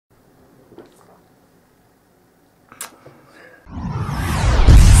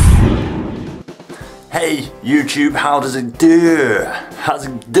Hey YouTube, how does it do? How's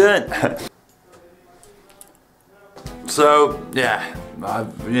it doing? So yeah,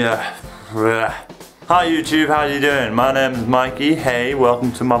 Hi YouTube, how you doing? My name is Mikey. Hey,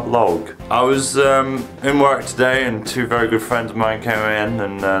 welcome to my vlog. I was in work today and two very good friends of mine came in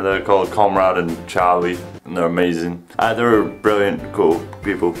and they're called Comrade and Charlie and they're amazing. They're brilliant, cool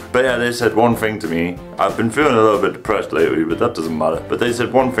people. But yeah, they said one thing to me. I've been feeling a little bit depressed lately, but that doesn't matter. But they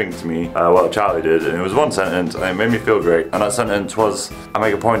said one thing to me, well Charlie did, and it was one sentence and it made me feel great. And that sentence was, I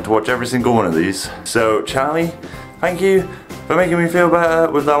make a point to watch every single one of these. So Charlie, thank you for making me feel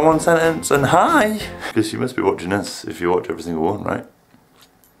better with that one sentence, and hi! Because you must be watching this if you watch every single one, right?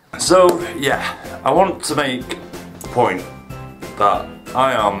 So, yeah, I want to make a point that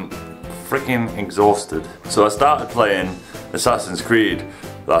I am freaking exhausted. So I started playing Assassin's Creed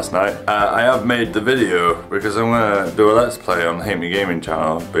last night. I have made the video because I'm gonna do a Let's Play on the Hate Me Gaming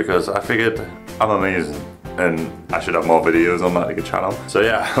channel because I figured I'm amazing. And I should have more videos on that channel. So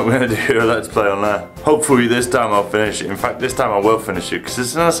yeah, I'm gonna do a Let's Play on that. Hopefully this time I'll finish it. In fact, this time I will finish it because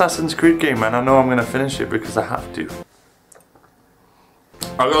it's an Assassin's Creed game and I know I'm gonna finish it because I have to.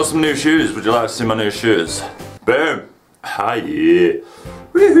 I got some new shoes. Would you like to see my new shoes? Boom! Hi, yeah.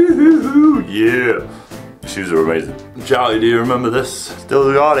 Woohoo! Yeah. Shoes are amazing. Charlie, do you remember this?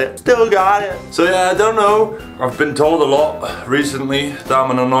 Still got it. Still got it. So yeah, I don't know. I've been told a lot recently that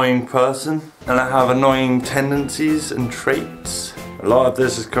I'm an annoying person and I have annoying tendencies and traits. A lot of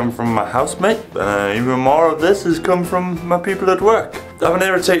this has come from my housemate, and even more of this has come from my people at work. I'm an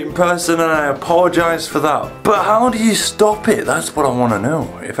irritating person and I apologise for that. But how do you stop it? That's what I want to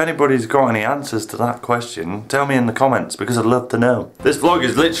know. If anybody's got any answers to that question, tell me in the comments because I'd love to know. This vlog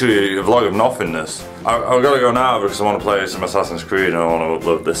is literally a vlog of nothingness. I've got to go now because I want to play some Assassin's Creed and I want to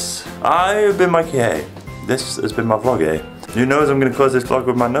upload this. I've been Mikey. This has been my vlog, eh? Who knows, I'm going to close this vlog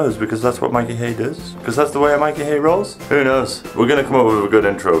with my nose because that's what Mikey does. Because that's the way Mikey rolls. Who knows? We're going to come up with a good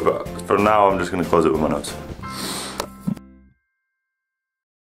intro, but for now I'm just going to close it with my nose.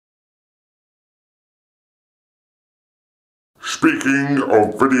 Speaking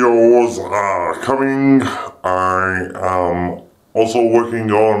of videos coming, I am also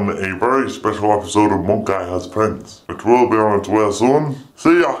working on a very special episode of Monkaiy Has Friends, which will be on its way soon.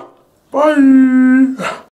 See ya! Bye!